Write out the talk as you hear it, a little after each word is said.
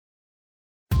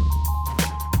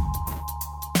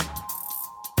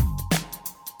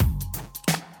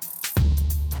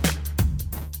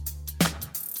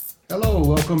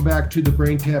Welcome back to the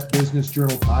BrainTap Business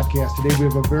Journal podcast. Today we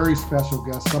have a very special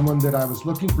guest, someone that I was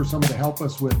looking for someone to help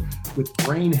us with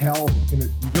brain health in a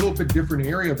little bit different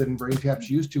area than BrainTap's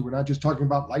used to. We're not just talking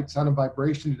about light, sound, and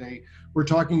vibration today. We're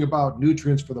talking about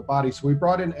nutrients for the body. So we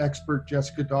brought in expert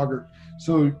Jessica Doggart.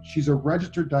 So she's a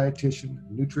registered dietitian,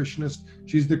 nutritionist.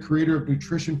 She's the creator of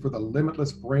Nutrition for the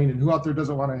Limitless Brain. And who out there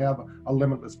doesn't want to have a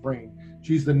limitless brain?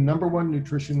 She's the #1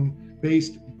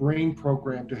 nutrition-based brain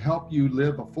program to help you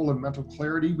live a full and mental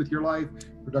clarity with your life,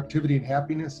 productivity, and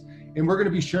happiness. And we're going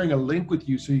to be sharing a link with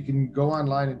you so you can go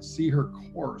online and see her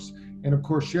course. And of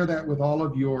course, share that with all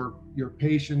of your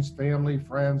patients, family,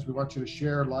 friends. We want you to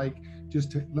share,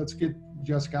 let's get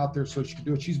Jessica out there so she can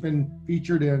do it. She's been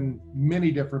featured in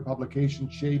many different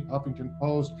publications: Shape, Huffington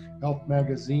Post, Health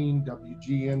Magazine,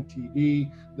 WGN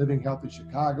TV, Living Healthy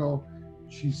Chicago.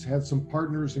 She's had some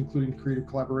partners, including creative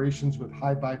collaborations with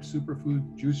High Vibe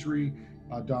Superfood, Juicery,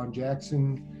 Don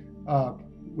Jackson,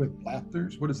 with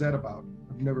Blatters. What is that about?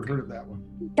 I've never heard of that one.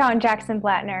 Don Jackson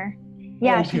Blattner.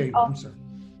 Yeah. Okay, I'm sorry.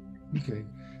 Okay.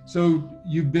 So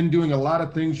you've been doing a lot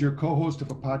of things. You're co-host of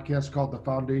a podcast called The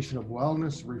Foundation of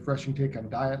Wellness, a refreshing take on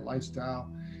diet, lifestyle.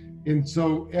 And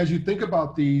so as you think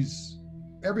about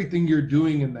everything you're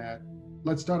doing in that,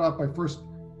 let's start off by first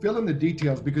fill in the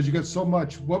details, because you got so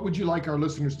much. What would you like our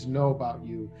listeners to know about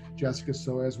you, Jessica,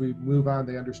 so as we move on,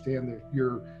 they understand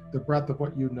the breadth of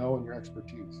what you know and your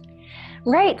expertise?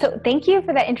 Right. So thank you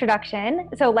for that introduction.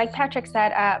 So like Patrick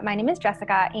said, my name is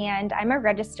Jessica, and I'm a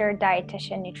registered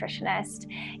dietitian nutritionist.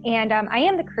 And I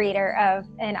am the creator of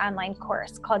an online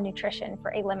course called Nutrition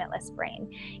for a Limitless Brain.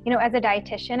 You know, as a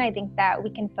dietitian, I think that we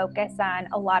can focus on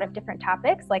a lot of different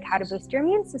topics, like how to boost your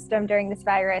immune system during this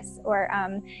virus, or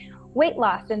weight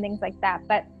loss and things like that.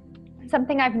 But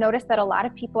something I've noticed that a lot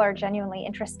of people are genuinely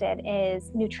interested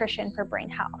is nutrition for brain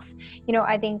health. You know,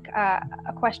 I think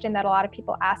a question that a lot of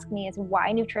people ask me is,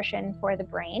 why nutrition for the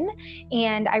brain?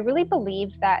 And I really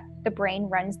believe that the brain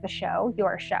runs the show,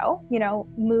 your show. You know,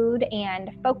 mood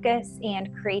and focus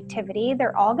and creativity,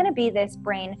 they're all going to be this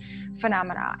brain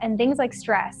phenomena. And things like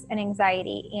stress and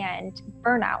anxiety and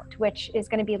burnout, which is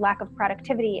going to be lack of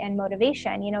productivity and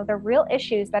motivation, you know, they're real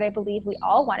issues that I believe we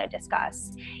all want to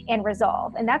discuss and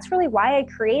resolve. And that's really why I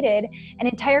created an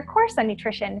entire course on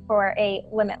nutrition for a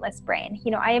limitless brain.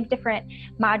 You know, I have different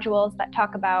modules that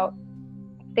talk about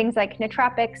things like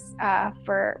nootropics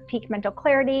for peak mental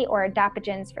clarity, or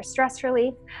adaptogens for stress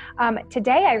relief.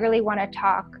 Today, I really want to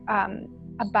talk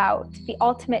about the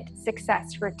ultimate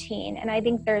success routine. And I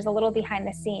think there's a little behind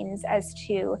the scenes as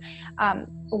to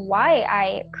why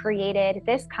I created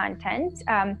this content.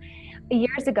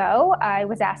 Years ago, I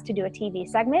was asked to do a TV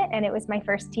segment, and it was my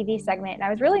first TV segment. And I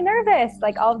was really nervous,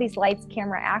 like all of these lights,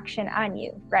 camera, action on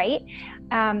you, right?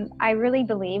 I really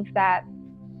believe that,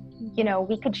 you know,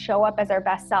 we could show up as our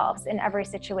best selves in every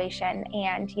situation.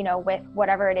 And, you know, with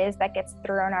whatever it is that gets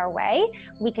thrown our way,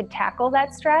 we could tackle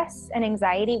that stress and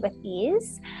anxiety with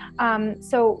ease.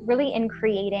 So really in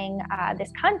creating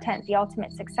this content, the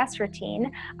ultimate success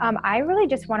routine, I really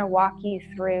just want to walk you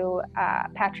through,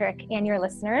 Patrick and your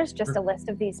listeners, just a list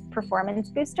of these performance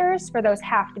boosters for those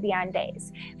have to be on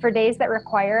days, for days that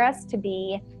require us to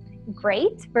be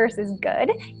great versus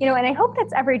good, you know, and I hope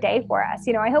that's every day for us.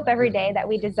 You know, I hope every day that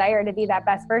we desire to be that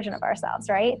best version of ourselves,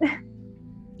 right?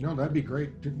 No, that'd be great.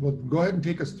 Well, go ahead and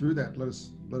take us through that. Let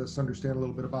us understand a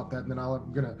little bit about that, and then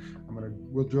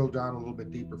we'll drill down a little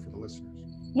bit deeper for the listeners.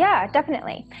 Yeah,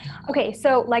 definitely. Okay,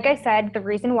 so like I said, the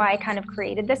reason why I kind of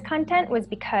created this content was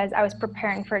because I was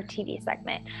preparing for a TV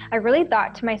segment. I really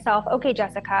thought to myself, okay,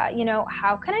 Jessica, you know,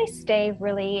 how can I stay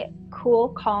really cool,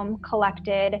 calm,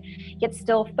 collected, yet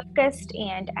still focused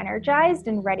and energized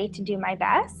and ready to do my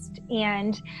best?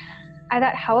 And I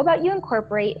thought, how about you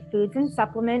incorporate foods and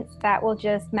supplements that will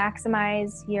just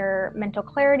maximize your mental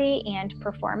clarity and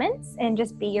performance and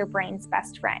just be your brain's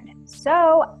best friend?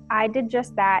 So I did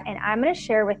just that, and I'm going to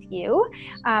share with you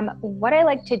what I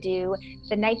like to do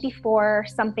the night before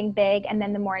something big and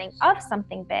then the morning of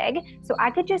something big, so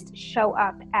I could just show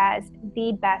up as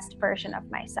the best version of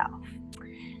myself.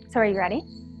 So are you ready?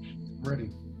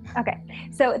 Ready. Okay,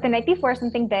 so the night before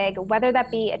something big, whether that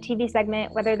be a TV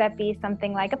segment, whether that be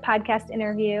something like a podcast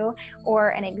interview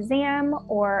or an exam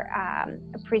or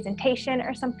a presentation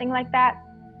or something like that,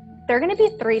 there are going to be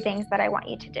 3 things that I want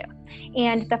you to do.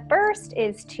 And the first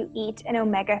is to eat an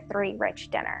omega-3 rich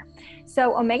dinner.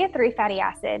 So omega-3 fatty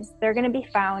acids, they're going to be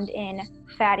found in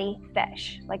fatty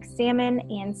fish like salmon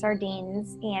and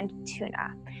sardines and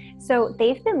tuna. So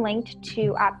they've been linked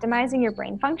to optimizing your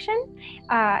brain function,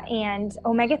 and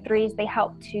omega-3s, they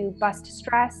help to bust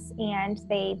stress, and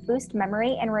they boost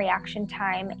memory and reaction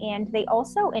time, and they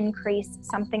also increase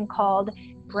something called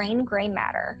brain gray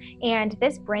matter. And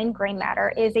this brain gray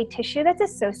matter is a tissue that's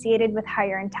associated with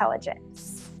higher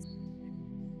intelligence.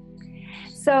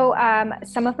 So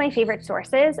some of my favorite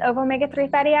sources of omega-3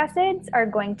 fatty acids are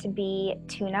going to be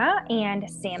tuna and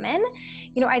salmon.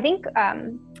 I think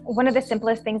one of the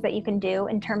simplest things that you can do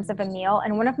in terms of a meal,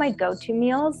 and one of my go-to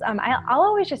meals, I'll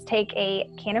always just take a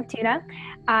can of tuna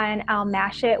and I'll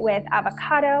mash it with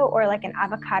avocado or like an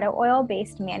avocado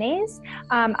oil-based mayonnaise.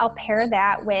 I'll pair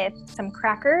that with some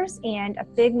crackers and a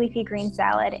big leafy green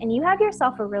salad, and you have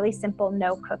yourself a really simple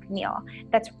no-cook meal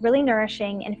that's really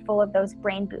nourishing and full of those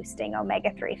brain-boosting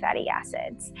omega-3 fatty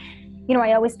acids.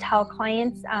 I always tell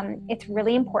clients it's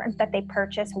really important that they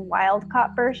purchase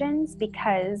wild-caught versions,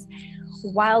 because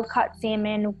wild-caught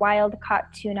salmon,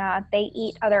 wild-caught tuna, they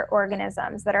eat other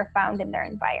organisms that are found in their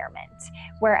environment.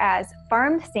 Whereas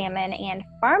farmed salmon and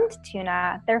farmed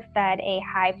tuna, they're fed a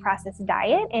high-processed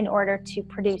diet in order to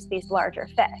produce these larger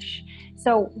fish.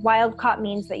 So wild-caught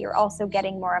means that you're also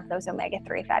getting more of those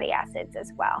omega-3 fatty acids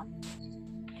as well.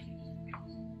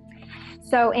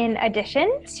 So in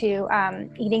addition to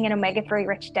eating an omega-3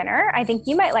 rich dinner, I think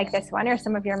you might like this one, or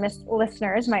some of your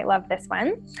listeners might love this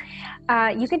one.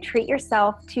 You can treat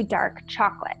yourself to dark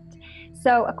chocolate.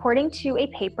 So according to a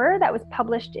paper that was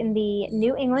published in the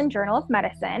New England Journal of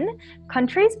Medicine,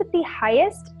 countries with the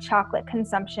highest chocolate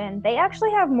consumption, they actually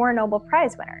have more Nobel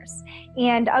Prize winners.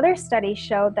 And other studies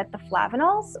showed that the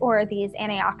flavonols, or these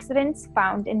antioxidants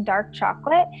found in dark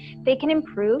chocolate, they can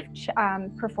improve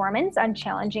performance on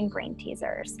challenging brain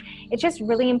teasers. It's just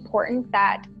really important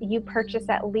that you purchase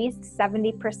at least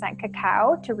 70%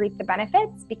 cacao to reap the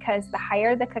benefits, because the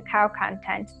higher the cacao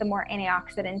content, the more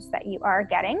antioxidants that you are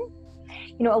getting.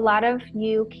 A lot of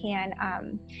you can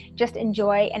just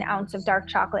enjoy an ounce of dark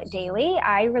chocolate daily.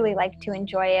 I really like to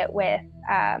enjoy it with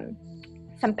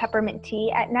some peppermint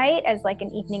tea at night as like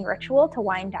an evening ritual to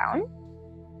wind down.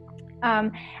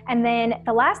 And then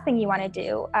the last thing you want to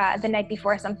do the night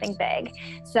before something big.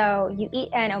 So you eat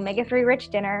an omega-3 rich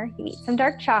dinner, you eat some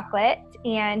dark chocolate,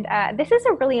 and this is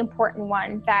a really important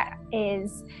one that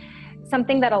is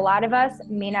something that a lot of us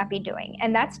may not be doing,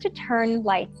 and that's to turn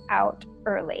lights out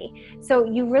early. So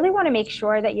you really want to make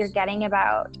sure that you're getting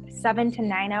about 7 to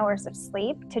 9 hours of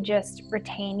sleep to just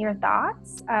retain your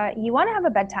thoughts. You want to have a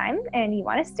bedtime and you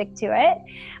want to stick to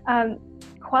it.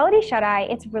 Quality shut-eye,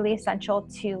 it's really essential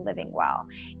to living well.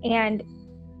 And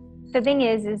the thing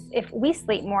is if we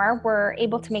sleep more, we're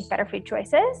able to make better food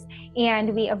choices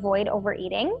and we avoid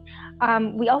overeating.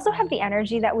 We also have the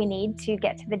energy that we need to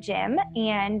get to the gym,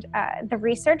 and the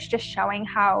research just showing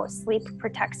how sleep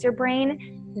protects your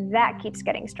brain, that keeps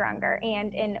getting stronger.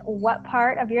 And in what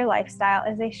part of your lifestyle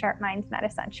is a sharp mind not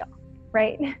essential,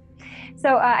 right?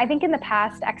 So I think in the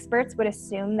past, experts would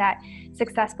assume that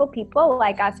successful people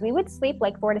like us, we would sleep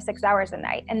like 4 to 6 hours a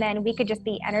night, and then we could just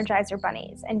be Energizer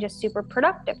bunnies and just super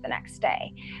productive the next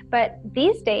day. But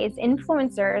these days,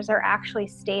 influencers are actually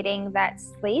stating that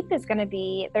sleep is going to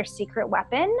be their secret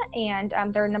weapon and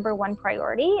their number one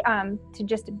priority to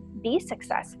just be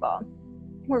successful.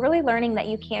 We're really learning that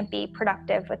you can't be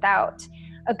productive without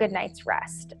a good night's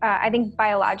rest. I think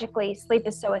biologically, sleep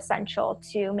is so essential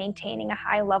to maintaining a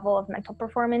high level of mental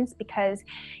performance, because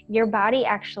your body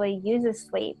actually uses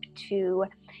sleep to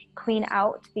clean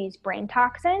out these brain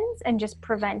toxins and just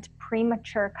prevent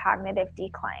premature cognitive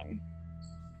decline.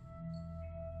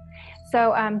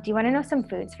 So do you want to know some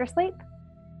foods for sleep?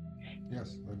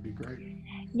 Yes, that'd be great.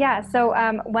 Yeah, so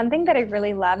one thing that I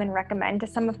really love and recommend to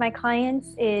some of my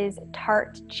clients is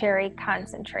tart cherry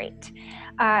concentrate.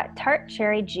 Tart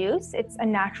cherry juice, it's a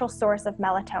natural source of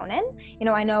melatonin.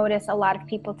 I notice a lot of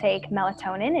people take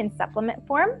melatonin in supplement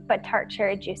form, but tart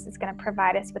cherry juice is going to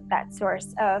provide us with that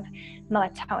source of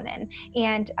melatonin.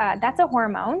 And that's a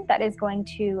hormone that is going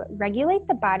to regulate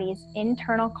the body's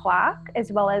internal clock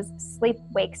as well as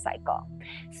sleep-wake cycle.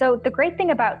 So the great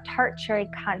thing about tart cherry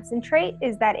concentrate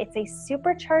is that it's a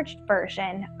supercharged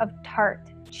version of tart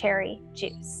cherry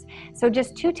juice. So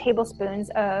just 2 tablespoons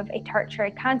of a tart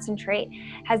cherry concentrate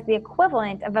has the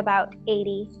equivalent of about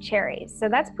 80 cherries. So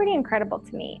that's pretty incredible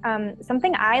to me.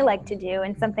 Something I like to do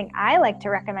and something I like to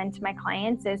recommend to my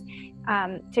clients is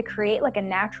to create like a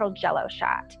natural jello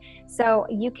shot. So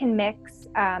you can mix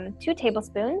 2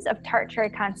 tablespoons of tart cherry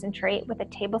concentrate with a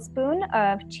tablespoon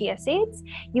of chia seeds.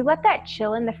 You let that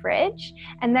chill in the fridge,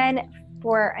 and then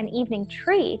for an evening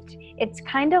treat, it's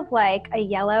kind of like a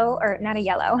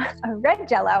red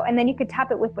jello, and then you could top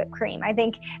it with whipped cream. I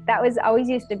think that was always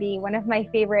used to be one of my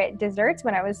favorite desserts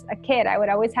when I was a kid. I would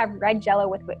always have red jello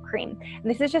with whipped cream. And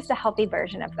this is just a healthy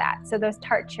version of that. So those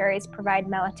tart cherries provide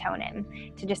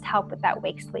melatonin to just help with that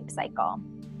wake sleep cycle.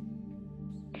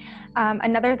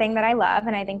 Another thing that I love,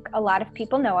 and I think a lot of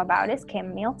people know about, is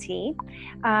chamomile tea.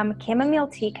 Chamomile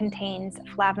tea contains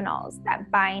flavanols that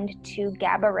bind to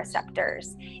GABA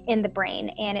receptors in the brain,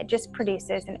 and it just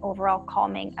produces an overall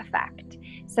calming effect.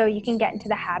 So you can get into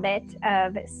the habit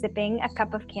of sipping a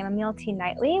cup of chamomile tea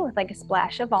nightly with like a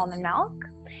splash of almond milk.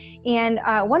 And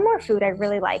one more food I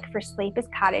really like for sleep is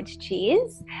cottage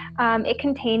cheese. It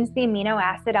contains the amino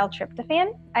acid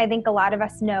L-tryptophan. I think a lot of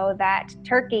us know that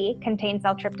turkey contains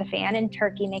L-tryptophan, and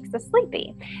turkey makes us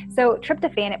sleepy. So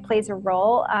tryptophan, it plays a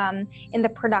role in the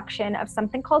production of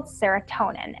something called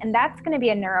serotonin, and that's going to be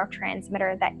a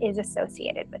neurotransmitter that is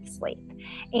associated with sleep.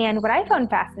 And what I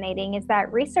found fascinating is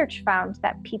that research found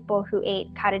that people who ate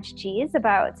cottage cheese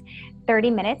about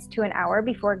 30 minutes to an hour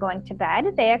before going to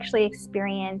bed, they actually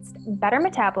experienced better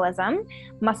metabolism,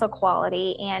 muscle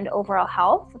quality, and overall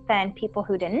health than people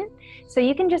who didn't. So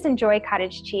you can just enjoy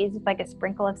cottage cheese with like a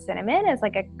sprinkle of cinnamon as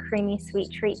like a creamy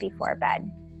sweet treat before bed.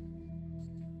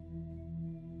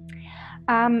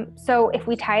 So if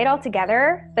we tie it all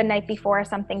together the night before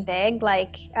something big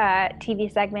like a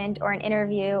TV segment or an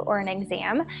interview or an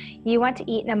exam, you want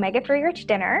to eat an omega-3 rich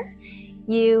dinner.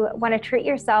 You want to treat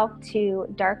yourself to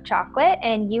dark chocolate,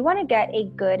 and you want to get a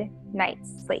good night's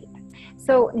sleep.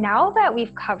 So now that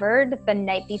we've covered the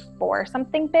night before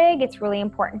something big, it's really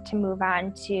important to move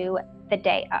on to the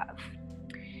day of.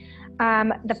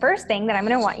 The first thing that I'm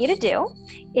going to want you to do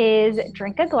is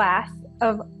drink a glass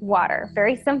of water.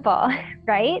 Very simple,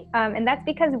 right? And that's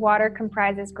because water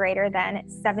comprises greater than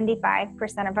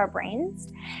 75% of our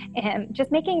brains, and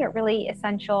just making it really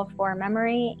essential for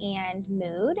memory and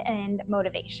mood and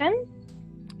motivation.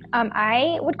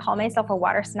 I would call myself a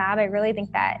water snob. I really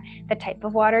think that the type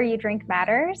of water you drink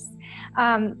matters.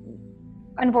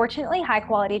 Unfortunately, high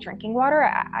quality drinking water,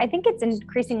 I think it's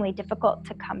increasingly difficult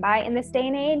to come by in this day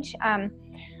and age.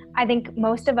 I think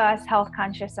most of us health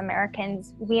conscious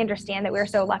Americans, we understand that we're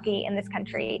so lucky in this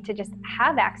country to just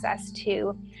have access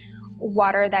to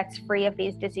water that's free of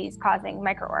these disease causing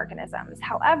microorganisms.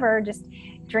 However, just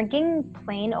drinking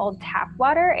plain old tap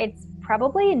water, it's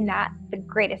probably not the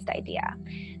greatest idea.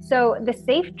 So the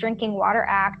Safe Drinking Water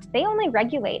Act, they only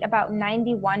regulate about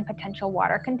 91 potential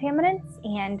water contaminants,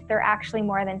 and there are actually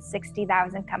more than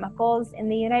 60,000 chemicals in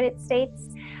the United States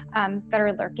that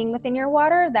are lurking within your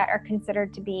water that are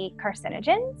considered to be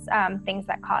carcinogens, things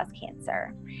that cause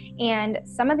cancer. And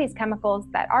some of these chemicals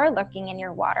that are lurking in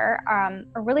your water are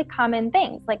really common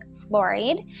things like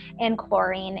fluoride and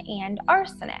chlorine and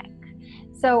arsenic.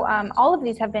 So all of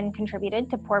these have been contributed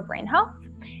to poor brain health.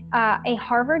 A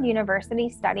Harvard University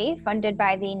study funded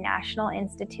by the National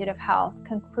Institute of Health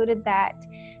concluded that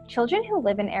children who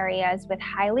live in areas with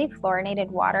highly fluorinated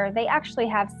water, they actually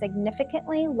have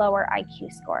significantly lower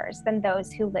IQ scores than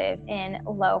those who live in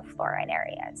low fluoride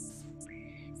areas.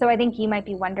 So I think you might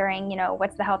be wondering,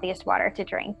 what's the healthiest water to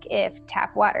drink if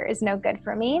tap water is no good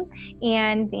for me?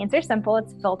 And the answer is simple,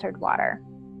 it's filtered water.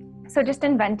 So just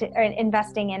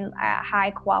investing in a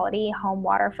high quality home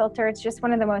water filter, it's just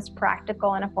one of the most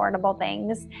practical and affordable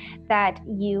things that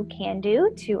you can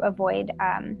do to avoid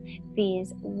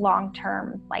these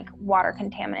long-term water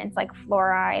contaminants like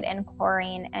fluoride and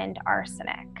chlorine and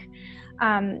arsenic.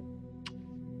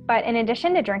 But in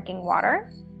addition to drinking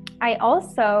water, I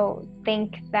also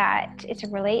think that it's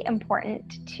really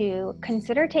important to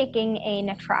consider taking a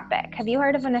nootropic. Have you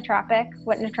heard of a nootropic?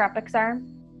 What nootropics are?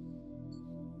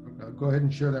 Go ahead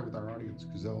and share that with our audience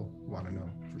because they'll want to know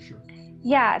for sure.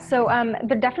 Yeah, so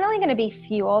they're definitely going to be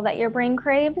fuel that your brain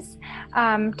craves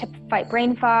to fight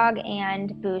brain fog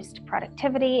and boost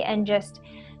productivity and just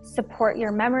support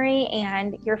your memory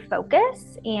and your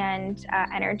focus and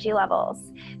energy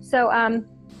levels. So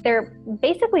they're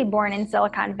basically born in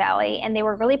Silicon Valley, and they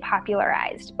were really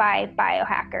popularized by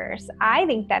biohackers. I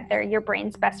think that they're your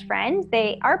brain's best friend.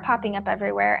 They are popping up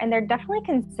everywhere, and they're definitely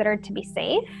considered to be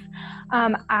safe.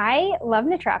 I love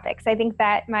nootropics. I think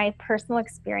that my personal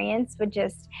experience would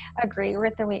just agree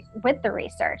with the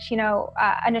research. A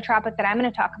nootropic that I'm going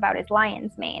to talk about is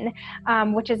lion's mane,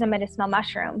 which is a medicinal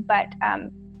mushroom. But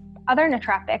other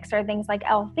nootropics are things like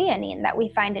L-theanine that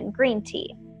we find in green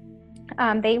tea.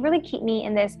 They really keep me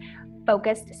in this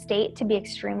focused state to be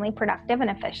extremely productive and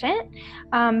efficient.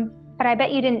 But I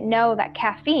bet you didn't know that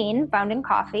caffeine found in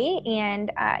coffee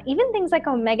and even things like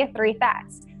omega-3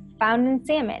 fats found in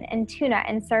salmon and tuna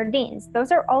and sardines,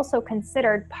 those are also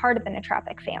considered part of the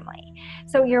nootropic family.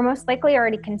 So you're most likely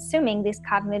already consuming these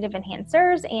cognitive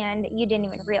enhancers and you didn't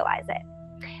even realize it.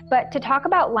 But to talk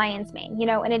about lion's mane,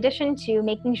 in addition to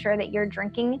making sure that you're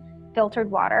drinking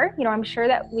filtered water, I'm sure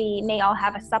that we may all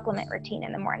have a supplement routine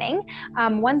in the morning.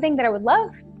 One thing that I would love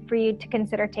for you to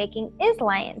consider taking is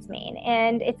lion's mane,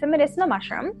 and it's a medicinal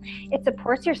mushroom. It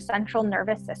supports your central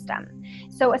nervous system.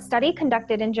 So a study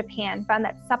conducted in Japan found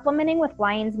that supplementing with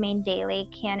lion's mane daily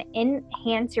can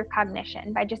enhance your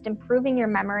cognition by just improving your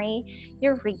memory,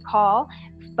 your recall,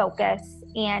 focus,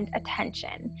 and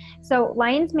attention. So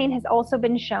lion's mane has also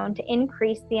been shown to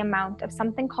increase the amount of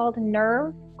something called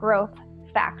nerve growth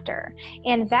factor,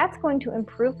 and that's going to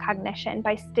improve cognition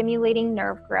by stimulating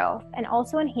nerve growth and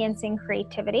also enhancing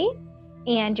creativity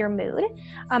and your mood.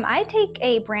 I take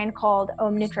a brand called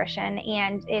Om Nutrition,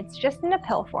 and it's just in a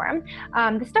pill form.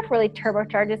 This stuff really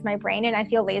turbocharges my brain, and I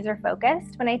feel laser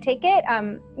focused when I take it.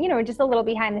 Just a little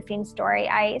behind the scenes story.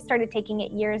 I started taking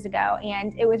it years ago,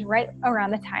 and it was right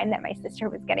around the time that my sister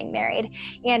was getting married.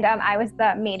 And I was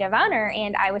the maid of honor,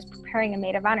 and I was preparing a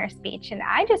maid of honor speech. And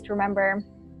I just remember,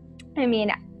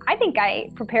 I think I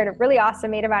prepared a really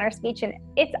awesome maid of honor speech, and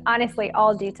it's honestly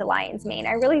all due to lion's mane.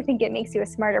 I really think it makes you a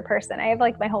smarter person. I have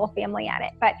like my whole family at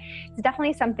it, but it's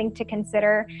definitely something to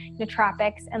consider.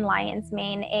 Nootropics and lion's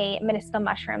mane, a medicinal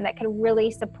mushroom that can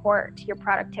really support your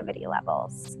productivity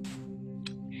levels.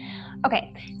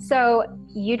 Okay, so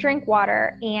you drink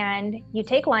water and you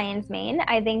take lion's mane.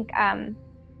 I think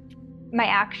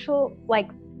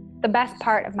the best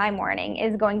part of my morning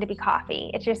is going to be coffee.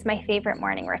 It's just my favorite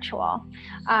morning ritual.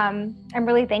 I'm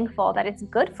really thankful that it's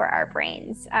good for our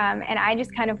brains. And I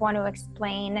just kind of want to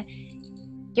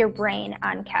explain your brain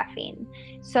on caffeine.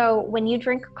 So when you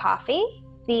drink coffee,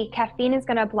 the caffeine is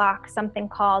going to block something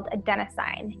called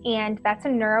adenosine, and that's a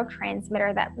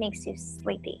neurotransmitter that makes you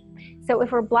sleepy. So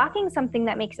if we're blocking something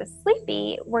that makes us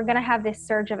sleepy, we're going to have this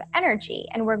surge of energy,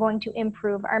 and we're going to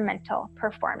improve our mental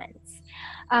performance.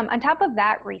 On top of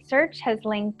that, research has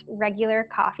linked regular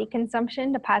coffee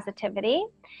consumption to positivity.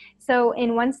 So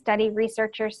in one study,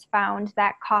 researchers found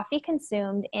that coffee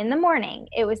consumed in the morning,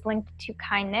 it was linked to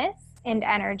kindness and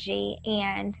energy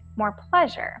and more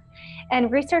pleasure.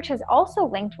 And research has also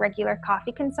linked regular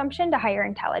coffee consumption to higher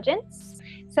intelligence.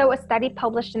 So a study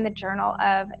published in the Journal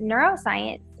of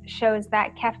Neuroscience shows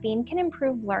that caffeine can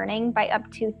improve learning by up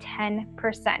to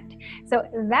 10%. So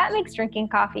that makes drinking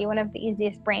coffee one of the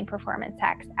easiest brain performance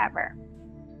hacks ever.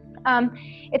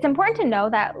 It's important to know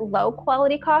that low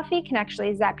quality coffee can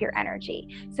actually zap your energy.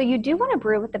 So you do want to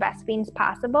brew with the best beans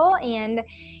possible, and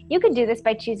you could do this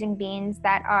by choosing beans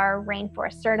that are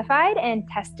rainforest certified and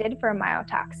tested for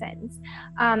mycotoxins.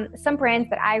 Some brands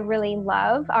that I really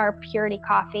love are Purity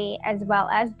Coffee as well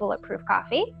as Bulletproof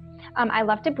Coffee. I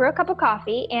love to brew a cup of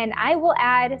coffee, and I will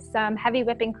add some heavy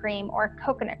whipping cream or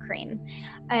coconut cream.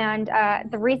 And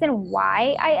the reason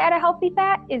why I add a healthy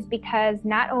fat is because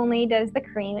not only does the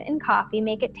cream in coffee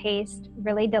make it taste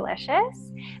really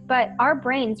delicious, but our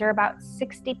brains are about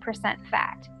 60%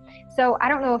 fat. So I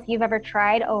don't know if you've ever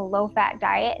tried a low-fat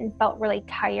diet and felt really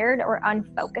tired or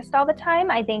unfocused all the time.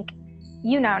 I think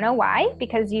you now know why,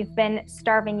 because you've been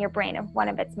starving your brain of one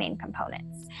of its main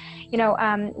components.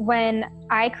 When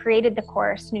I created the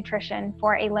course, Nutrition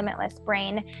for a Limitless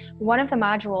Brain, one of the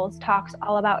modules talks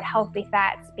all about healthy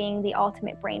fats being the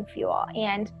ultimate brain fuel.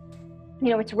 And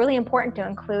it's really important to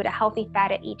include a healthy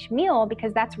fat at each meal,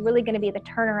 because that's really going to be the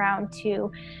turnaround to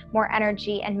more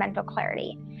energy and mental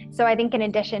clarity. So I think in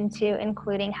addition to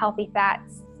including healthy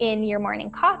fats in your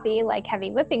morning coffee, like heavy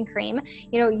whipping cream,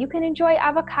 you can enjoy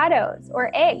avocados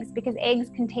or eggs, because eggs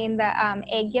contain the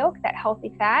egg yolk, that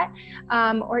healthy fat,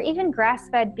 or even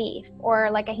grass-fed beef,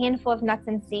 or like a handful of nuts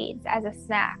and seeds as a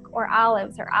snack, or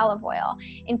olives or olive oil.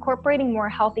 Incorporating more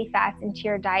healthy fats into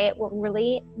your diet will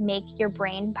really make your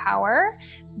brain power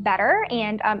better,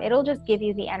 and it'll just give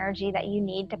you the energy that you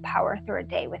need to power through a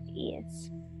day with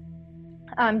ease.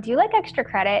 Do you like extra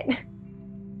credit?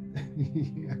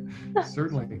 Yeah,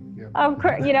 certainly. Yeah. Of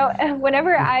course,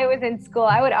 whenever I was in school,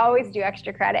 I would always do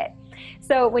extra credit.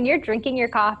 So when you're drinking your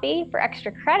coffee for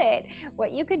extra credit,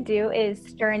 what you could do is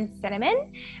stir in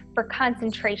cinnamon for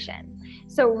concentration.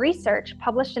 So research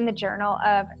published in the Journal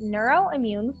of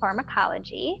Neuroimmune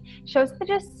Pharmacology shows that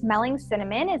just smelling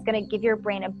cinnamon is going to give your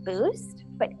brain a boost,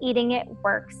 but eating it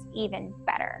works even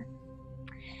better.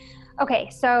 Okay,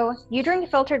 so you drink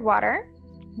filtered water,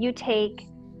 you take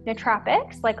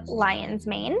nootropics like lion's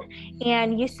mane,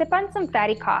 and you sip on some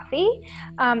fatty coffee.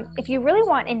 If you really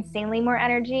want insanely more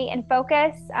energy and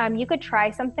focus, you could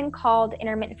try something called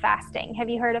intermittent fasting. Have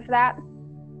you heard of that?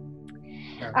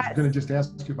 I was going to just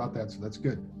ask you about that, so that's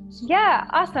good. Yeah,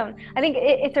 awesome. I think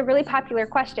it's a really popular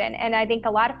question, and I think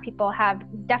a lot of people have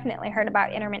definitely heard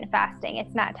about intermittent fasting.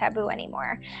 It's not taboo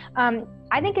anymore.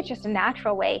 I think it's just a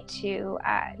natural way to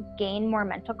gain more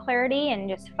mental clarity and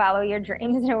just follow your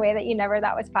dreams in a way that you never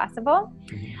thought was possible.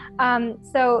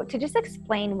 So to just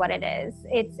explain what it is,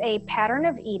 it's a pattern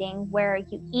of eating where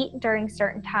you eat during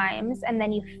certain times and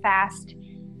then you fast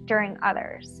during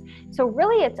others. So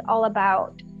really it's all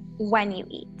about when you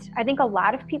eat. I think a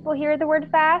lot of people hear the word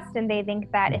fast and they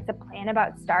think that it's a plan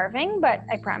about starving, but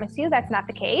I promise you that's not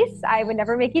the case. I would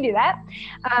never make you do that.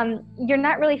 You're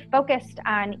not really focused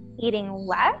on eating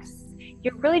less.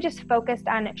 You're really just focused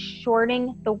on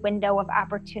shortening the window of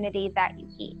opportunity that you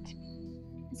eat.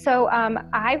 So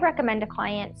I recommend to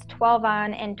clients 12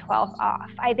 on and 12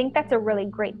 off. I think that's a really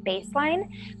great baseline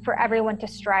for everyone to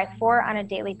strive for on a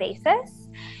daily basis.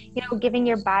 You know, giving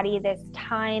your body this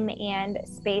time and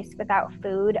space without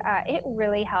food, it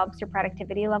really helps your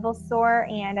productivity levels soar.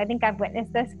 And I think I've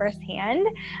witnessed this firsthand.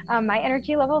 My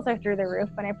energy levels are through the roof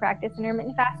when I practice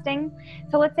intermittent fasting.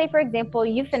 So let's say, for example,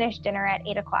 you finish dinner at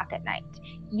 8 o'clock at night.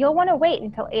 You'll want to wait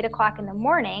until 8 o'clock in the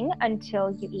morning until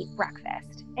you eat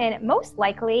breakfast. And most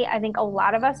likely, I think a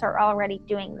lot of us are already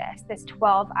doing this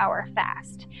 12-hour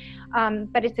fast.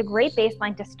 But it's a great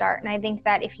baseline to start. And I think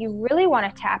that if you really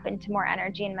want to tap into more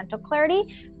energy and mental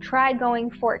clarity, try going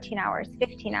 14 hours,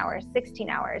 15 hours, 16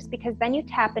 hours, because then you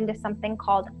tap into something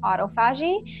called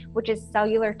autophagy, which is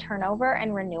cellular turnover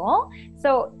and renewal.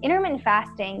 So intermittent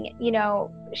fasting, you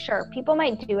know, sure, people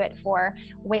might do it for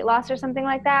weight loss or something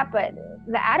like that, but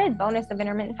the added bonus of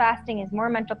intermittent fasting is more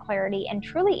mental clarity and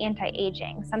truly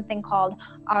anti-aging, something called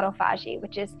autophagy,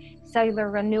 which is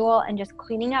cellular renewal and just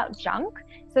cleaning out junk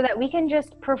so that we can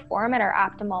just perform at our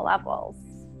optimal levels.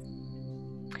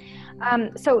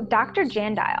 So Dr.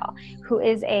 Jandile, who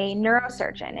is a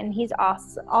neurosurgeon, and he's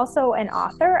also an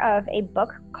author of a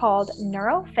book called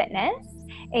Neurofitness,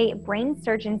 a brain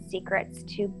surgeon's secrets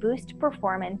to boost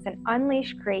performance and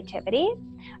unleash creativity.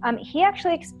 He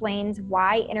actually explains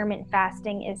why intermittent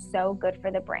fasting is so good for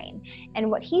the brain.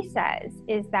 And what he says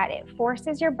is that it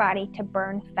forces your body to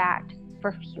burn fat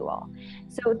for fuel.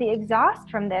 So the exhaust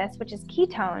from this, which is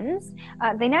ketones,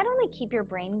 they not only keep your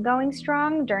brain going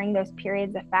strong during those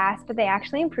periods of fast, but they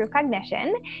actually improve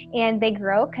cognition and they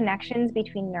grow connections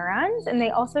between neurons, and they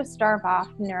also starve off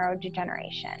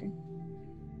neurodegeneration.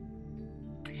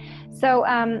 So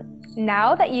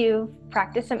now that you've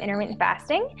practiced some intermittent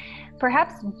fasting,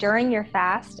 perhaps during your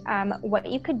fast, what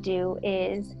you could do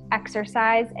is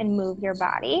exercise and move your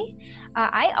body.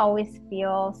 I always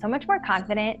feel so much more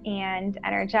confident and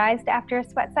energized after a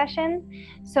sweat session.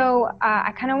 So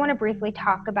I kind of want to briefly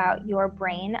talk about your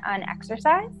brain on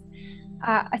exercise.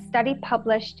 A study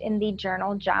published in the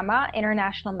journal JAMA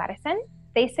International Medicine,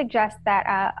 they suggest that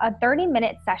a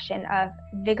 30-minute session of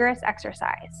vigorous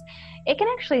exercise, it can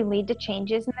actually lead to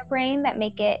changes in the brain that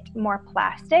make it more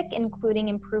plastic, including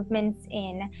improvements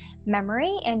in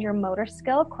memory and your motor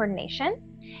skill coordination.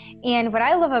 And what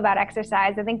I love about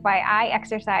exercise, I think why I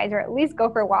exercise or at least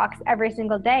go for walks every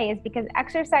single day, is because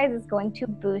exercise is going to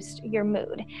boost your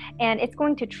mood and it's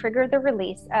going to trigger the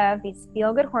release of these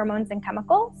feel-good hormones and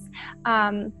chemicals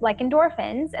like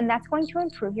endorphins, and that's going to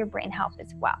improve your brain health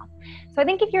as well. So I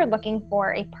think if you're looking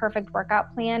for a perfect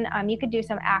workout plan, you could do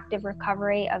some active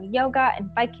recovery of yoga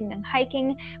and biking and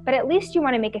hiking, but at least you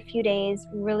want to make a few days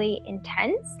really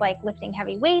intense, like lifting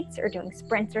heavy weights or doing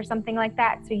sprints or something like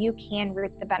that, so you can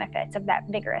reap the benefits of that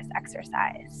vigorous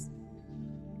exercise.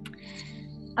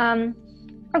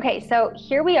 Okay, so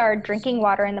here we are drinking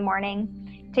water in the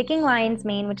morning, taking lion's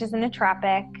mane, which is a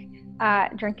nootropic,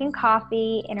 drinking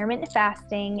coffee, intermittent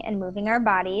fasting, and moving our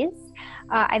bodies.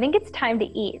 I think it's time to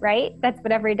eat, right? That's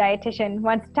what every dietitian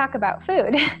wants to talk about,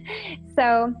 food.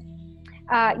 So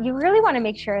you really want to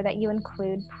make sure that you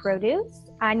include produce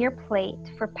on your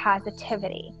plate for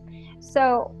positivity.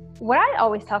 So what I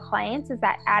always tell clients is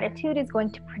that attitude is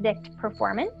going to predict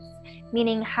performance,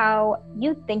 meaning how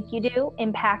you think you do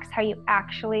impacts how you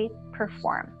actually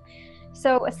perform.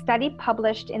 So a study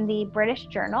published in the British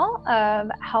Journal of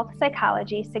Health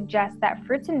Psychology suggests that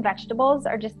fruits and vegetables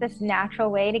are just this natural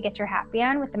way to get your happy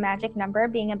on, with the magic number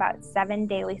being about 7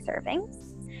 daily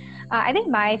servings. I think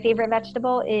my favorite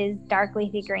vegetable is dark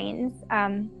leafy greens.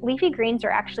 Leafy greens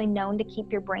are actually known to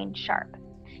keep your brain sharp.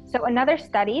 So another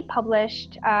study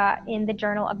published in the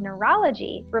Journal of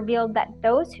Neurology revealed that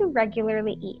those who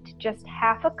regularly eat just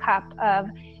half a cup of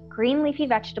green leafy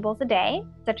vegetables a day,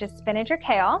 such as spinach or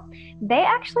kale, they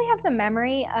actually have the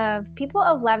memory of people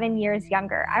 11 years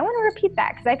younger. I want to repeat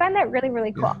that because I find that really,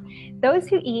 really cool. Yeah. Those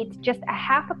who eat just a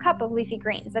half a cup of leafy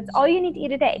greens, that's all you need to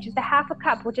eat a day, just a half a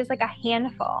cup, which is like a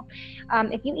handful.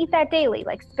 If you eat that daily,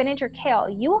 like spinach or kale,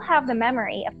 you will have the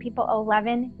memory of people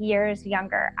 11 years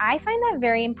younger. I find that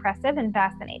very impressive and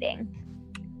fascinating.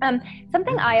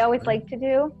 Something I always like to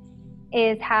do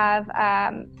is have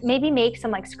maybe make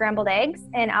some like scrambled eggs,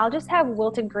 and I'll just have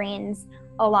wilted greens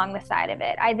along the side of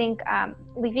it. I think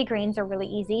leafy greens are really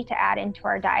easy to add into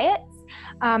our diets.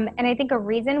 And I think a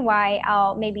reason why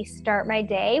I'll maybe start my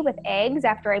day with eggs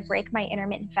after I break my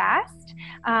intermittent fast,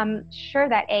 sure,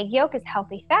 that egg yolk is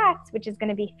healthy fats, which is going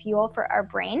to be fuel for our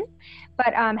brain.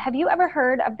 But have you ever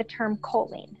heard of the term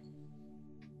choline?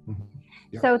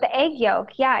 Yep. So the egg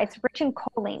yolk, it's rich in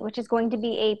choline, which is going to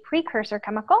be a precursor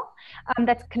chemical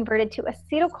that's converted to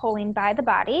acetylcholine by the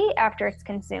body after it's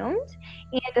consumed.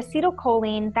 And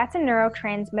acetylcholine, that's a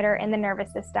neurotransmitter in the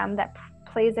nervous system that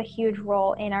plays a huge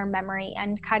role in our memory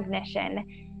and cognition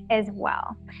as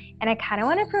well. And I kind of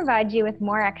want to provide you with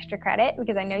more extra credit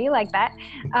because I know you like that.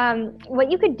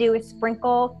 What you could do is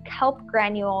sprinkle kelp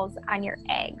granules on your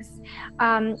eggs.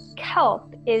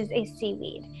 Kelp is a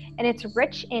seaweed, and it's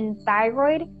rich in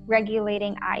thyroid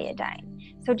regulating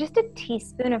iodine. So just a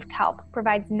teaspoon of kelp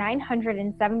provides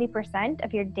 970%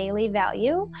 of your daily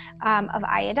value of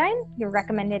iodine, your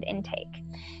recommended intake.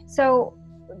 So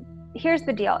here's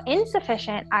the deal.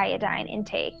 Insufficient iodine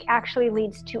intake actually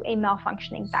leads to a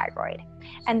malfunctioning thyroid.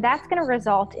 And that's going to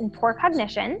result in poor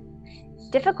cognition,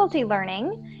 difficulty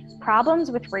learning,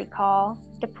 problems with recall,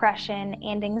 depression,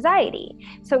 and anxiety.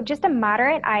 So just a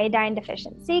moderate iodine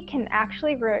deficiency can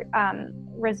actually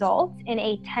result in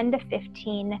a 10 to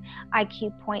 15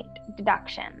 IQ point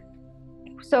deduction.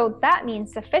 So that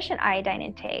means sufficient iodine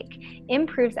intake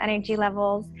improves energy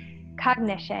levels,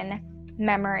 cognition,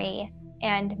 memory,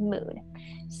 and mood.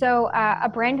 So a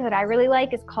brand that I really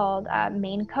like is called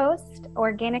Maine Coast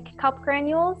Organic Kelp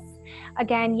Granules.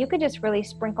 Again, you could just really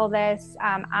sprinkle this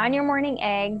on your morning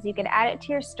eggs. You could add it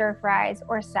to your stir fries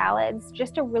or salads.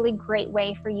 Just a really great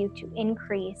way for you to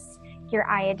increase your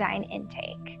iodine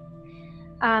intake.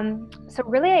 So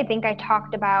really, I think I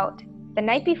talked about the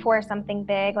night before something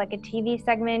big, like a TV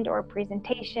segment or a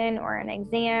presentation or an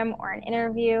exam or an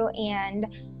interview, and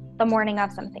the morning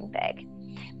of something big.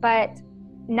 But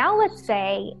now let's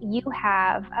say you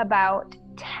have about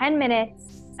 10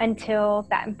 minutes until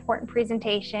that important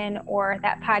presentation or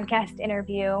that podcast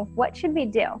interview. What should we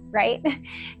do, right?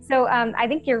 So I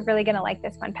think you're really going to like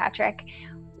this one, Patrick.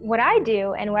 What I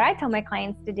do and what I tell my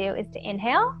clients to do is to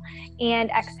inhale and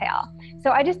exhale.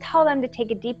 So I just tell them to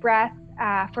take a deep breath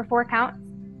for 4 counts,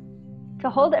 to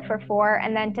hold it for 4,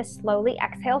 and then to slowly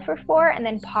exhale for 4, and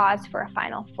then pause for a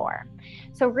final 4.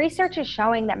 So research is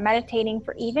showing that meditating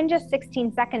for even just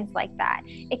 16 seconds like that,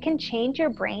 it can change your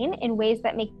brain in ways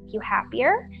that make you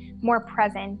happier, more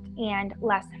present, and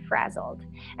less frazzled.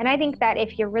 And I think that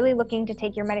if you're really looking to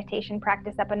take your meditation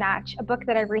practice up a notch, a book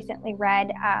that I recently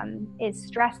read is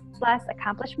Stress Less,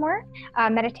 Accomplish More,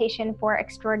 Meditation for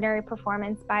Extraordinary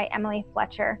Performance by Emily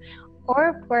Fletcher. Or,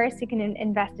 of course, you can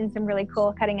invest in some really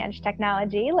cool cutting-edge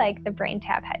technology like the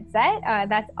BrainTap headset.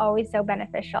 That's always so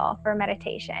beneficial for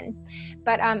meditation.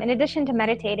 But in addition to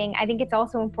meditating, I think it's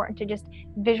also important to just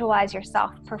visualize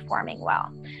yourself performing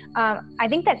well. I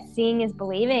think that seeing is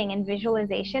believing, and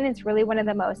visualization is really one of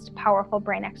the most powerful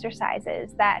brain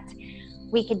exercises that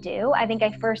we could do. I think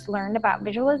I first learned about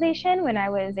visualization when I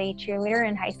was a cheerleader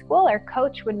in high school. Our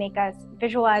coach would make us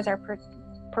visualize our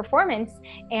performance,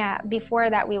 and before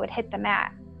that we would hit the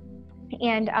mat.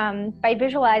 And by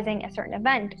visualizing a certain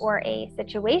event or a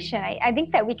situation, I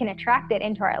think that we can attract it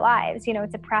into our lives. You know,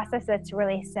 it's a process that's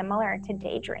really similar to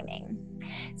daydreaming.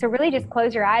 So really just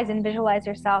close your eyes and visualize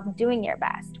yourself doing your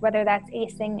best, whether that's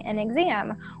acing an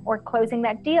exam or closing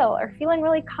that deal or feeling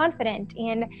really confident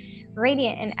and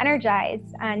radiant and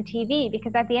energized on TV,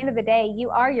 because at the end of the day, you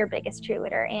are your biggest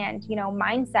cheerleader, and, you know,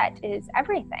 mindset is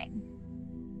everything.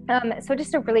 So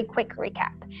just a really quick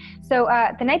recap. So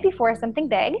the night before something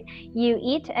big, you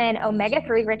eat an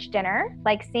omega-3 rich dinner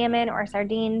like salmon or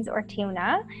sardines or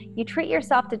tuna. You treat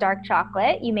yourself to dark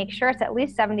chocolate. You make sure it's at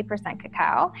least 70%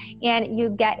 cacao, and you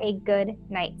get a good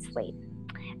night's sleep.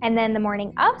 And then the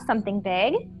morning of something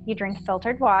big, you drink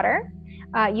filtered water.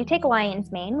 You take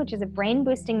lion's mane, which is a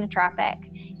brain-boosting nootropic.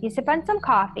 You sip on some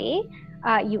coffee.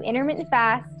 You intermittent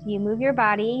fast, you move your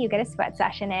body, you get a sweat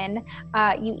session in,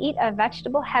 you eat a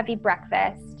vegetable-heavy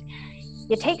breakfast,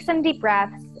 you take some deep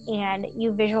breaths, and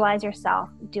you visualize yourself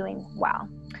doing well.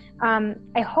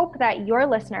 I hope that your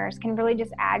listeners can really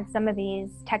just add some of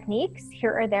these techniques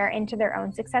here or there into their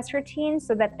own success routine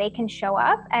so that they can show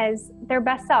up as their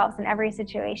best selves in every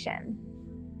situation.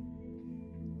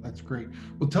 That's great.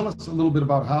 Well, tell us a little bit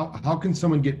about how can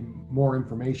someone get more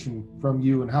information from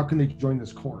you, and how can they join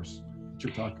this course that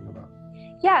you're talking about?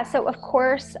 Yeah, so of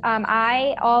course,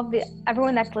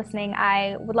 everyone that's listening,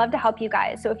 I would love to help you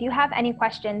guys. So if you have any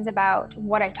questions about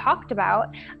what I talked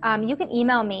about, you can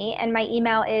email me, and my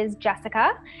email is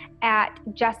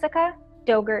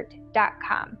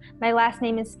jessica@jessicadogert.com. My last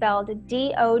name is spelled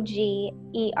Dogert.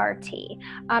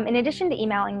 In addition to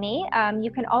emailing me,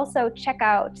 you can also check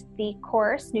out the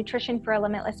course, Nutrition for a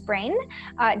Limitless Brain,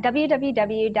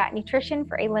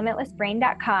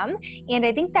 www.nutritionforalimitlessbrain.com. And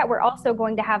I think that we're also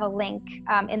going to have a link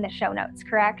in the show notes,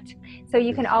 correct? So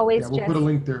you can always we'll put a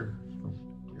link there.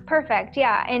 Perfect,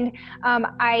 yeah. And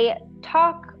I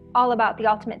talk all about the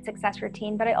ultimate success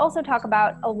routine, but I also talk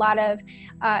about a lot of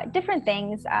different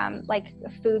things like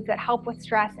foods that help with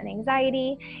stress and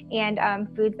anxiety, and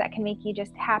foods that can make you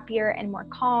just happier and more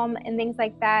calm and things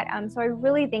like that. So I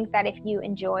really think that if you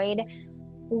enjoyed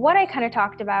what I kind of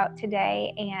talked about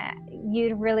today, and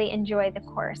you'd really enjoy the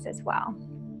course as well.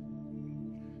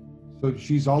 So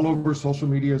she's all over social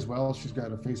media as well. She's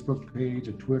got a Facebook page,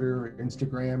 a Twitter,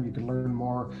 Instagram. You can learn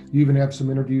more. You even have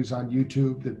some interviews on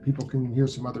YouTube that people can hear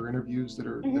some other interviews that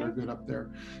are good up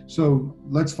there. So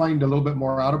let's find a little bit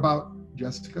more out about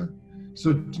Jessica.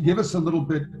 So give us a little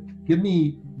bit,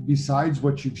 besides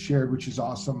what you've shared, which is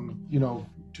awesome, to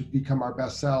become our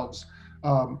best selves.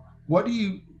 What do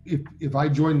you, if I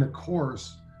join the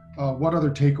course, what other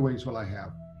takeaways will I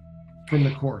have from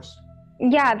the course?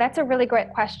 Yeah, that's a really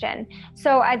great question.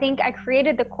 So I think I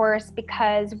created the course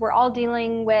because we're all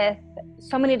dealing with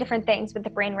so many different things with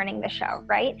the brain running the show,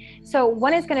 right? So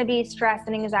one is going to be stress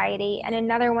and anxiety, and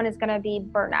another one is going to be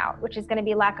burnout, which is going to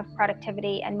be lack of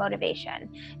productivity and motivation.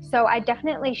 So I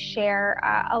definitely share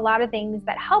a lot of things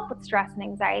that help with stress and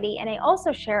anxiety, and I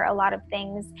also share a lot of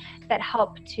things that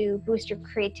help to boost your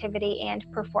creativity and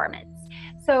performance.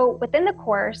 So within the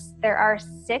course, there are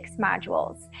 6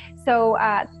 modules. So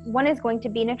one is going to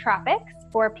be nootropics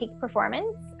for peak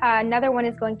performance. Another one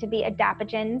is going to be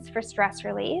adaptogens for stress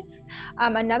relief.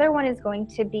 Another one is going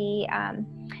to be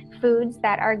foods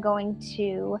that are going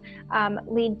to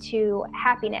lead to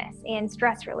happiness and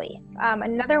stress relief.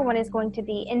 Another one is going to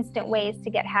be instant ways to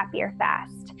get happier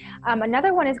fast.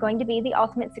 Another one is going to be the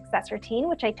ultimate success routine,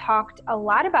 which I talked a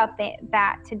lot about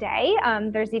that today.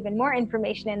 There's even more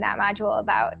information in that module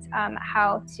about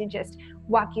how to just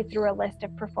walk you through a list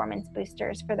of performance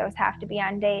boosters for those have to be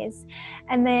on days.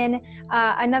 And then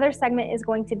another segment is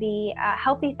going to be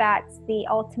healthy fats, the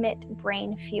ultimate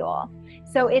brain fuel.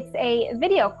 So it's a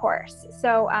video course.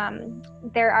 So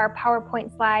there are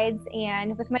PowerPoint slides,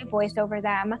 and with my voice over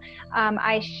them,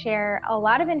 I share a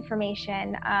lot of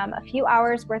information, a few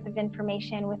hours worth of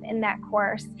information within that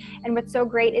course. And what's so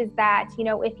great is that,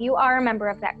 if you are a member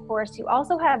of that course, you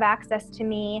also have access to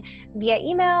me via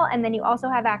email, and then you also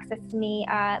have access to me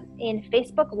in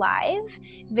Facebook Live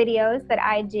videos that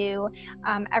I do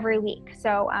every week.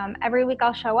 So every week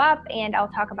I'll show up and I'll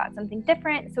talk about something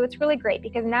different. So it's really great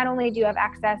because not only do you have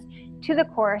access to the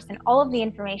course and all of the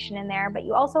information in there, but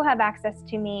you also have access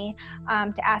to me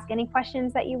to ask any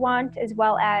questions that you want, as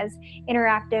well as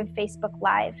interactive Facebook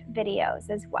Live videos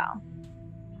as well.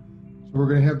 So we're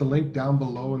going to have the link down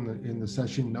below in the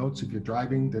session notes. If you're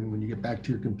driving, then when you get back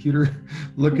to your computer,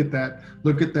 look at that,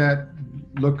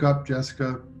 look up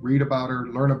Jessica, read about her,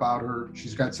 learn about her.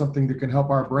 She's got something that can help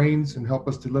our brains and help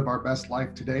us to live our best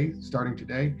life today, starting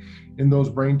today. In those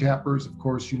brain tappers, of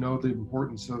course, the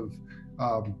importance of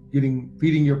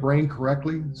feeding your brain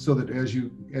correctly, so that as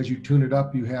you tune it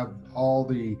up, you have all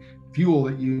the fuel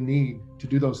that you need to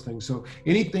do those things. So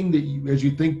anything that you, as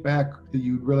you think back, that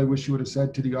you really wish you would have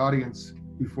said to the audience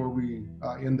before we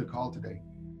end the call today?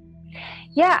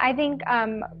 Yeah, I think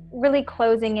really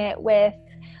closing it with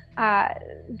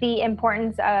the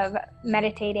importance of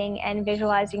meditating and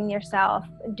visualizing yourself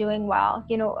doing well.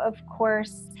 Of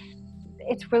course,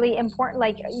 it's really important.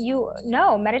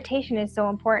 Meditation is so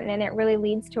important, and it really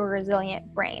leads to a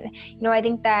resilient brain. I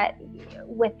think that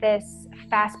with this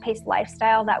fast-paced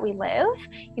lifestyle that we live,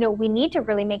 we need to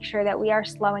really make sure that we are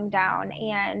slowing down.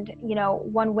 And,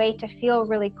 one way to feel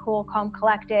really cool, calm,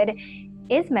 collected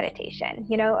is meditation.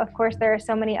 Of course, there are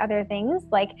so many other things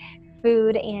like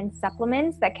food and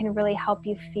supplements that can really help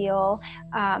you feel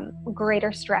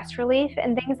greater stress relief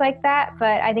and things like that.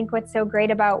 But I think what's so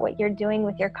great about what you're doing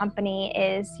with your company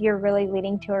is you're really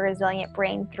leading to a resilient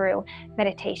brain through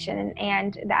meditation.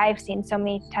 And I've seen so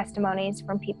many testimonies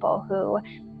from people who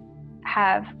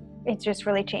have it's just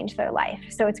really changed their life.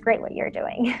 So it's great what you're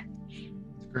doing.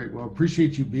 Great. Well,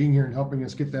 appreciate you being here and helping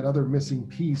us get that other missing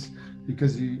piece,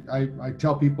 because I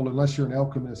tell people, unless you're an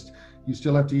alchemist, you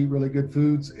still have to eat really good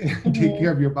foods and take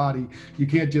care of your body. You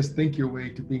can't just think your way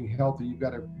to being healthy. You've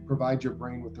got to provide your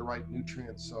brain with the right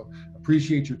nutrients. So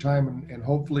appreciate your time, and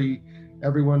hopefully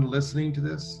everyone listening to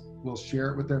this will share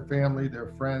it with their family,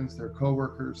 their friends, their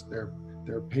coworkers, their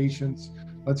patients.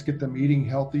 Let's get them eating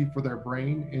healthy for their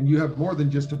brain. And you have more than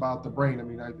just about the brain. I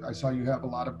mean, I saw you have a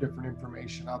lot of different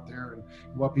information out there and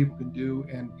what people can do.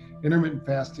 And intermittent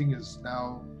fasting is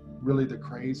now really the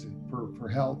craze for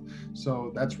health.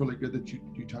 So that's really good that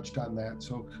you touched on that.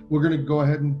 So we're going to go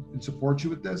ahead and support you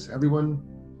with this. Everyone,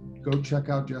 go check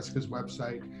out Jessica's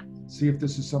website. See if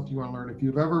this is something you want to learn. If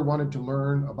you've ever wanted to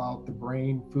learn about the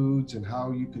brain, foods, and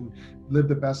how you can live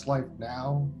the best life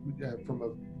now from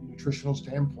a nutritional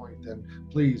standpoint, then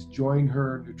please join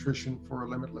her Nutrition for a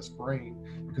Limitless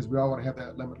Brain, because we all want to have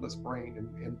that limitless brain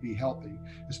and be healthy,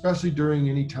 especially during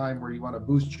any time where you want to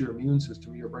boost your immune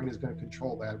system. Your brain is going to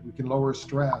control that. We can lower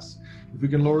stress. If we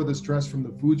can lower the stress from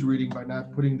the foods we're eating by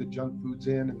not putting the junk foods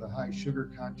in and the high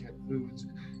sugar content foods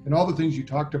and all the things you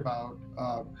talked about,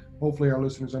 hopefully our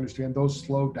listeners understand those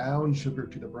slow down sugar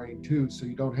to the brain too, so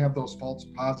you don't have those false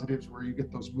positives where you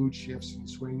get those mood shifts and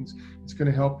swings. It's going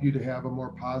to help you to have a more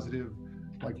positive,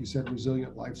 like you said,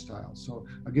 resilient lifestyle. So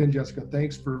again, Jessica,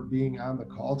 thanks for being on the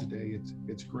call today.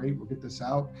 It's great. We'll get this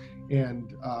out,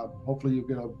 and hopefully you'll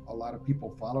get a lot of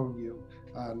people following you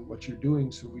on what you're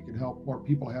doing, so we can help more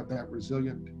people have that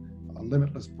resilient,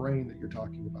 limitless brain that you're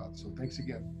talking about. So thanks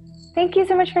again. Thank you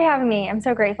so much for having me. I'm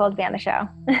so grateful to be on the show.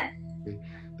 Okay.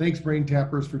 Thanks, Brain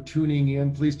Tappers, for tuning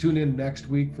in. Please tune in next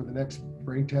week for the next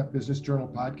Brain Tap Business Journal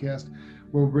podcast,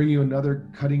 where we'll bring you another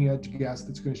cutting edge guest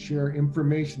that's going to share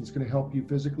information that's going to help you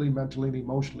physically, mentally, and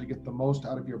emotionally get the most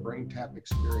out of your Brain Tap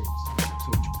experience.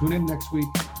 So tune in next week.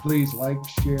 Please like,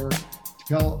 share,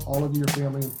 tell all of your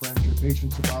family and friends, your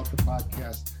patients about the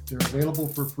podcast. They're available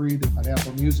for free on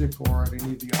Apple Music or at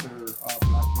any of the other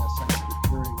podcast sites that are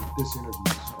hearing this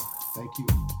interview. So thank you.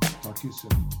 Talk to you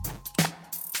soon.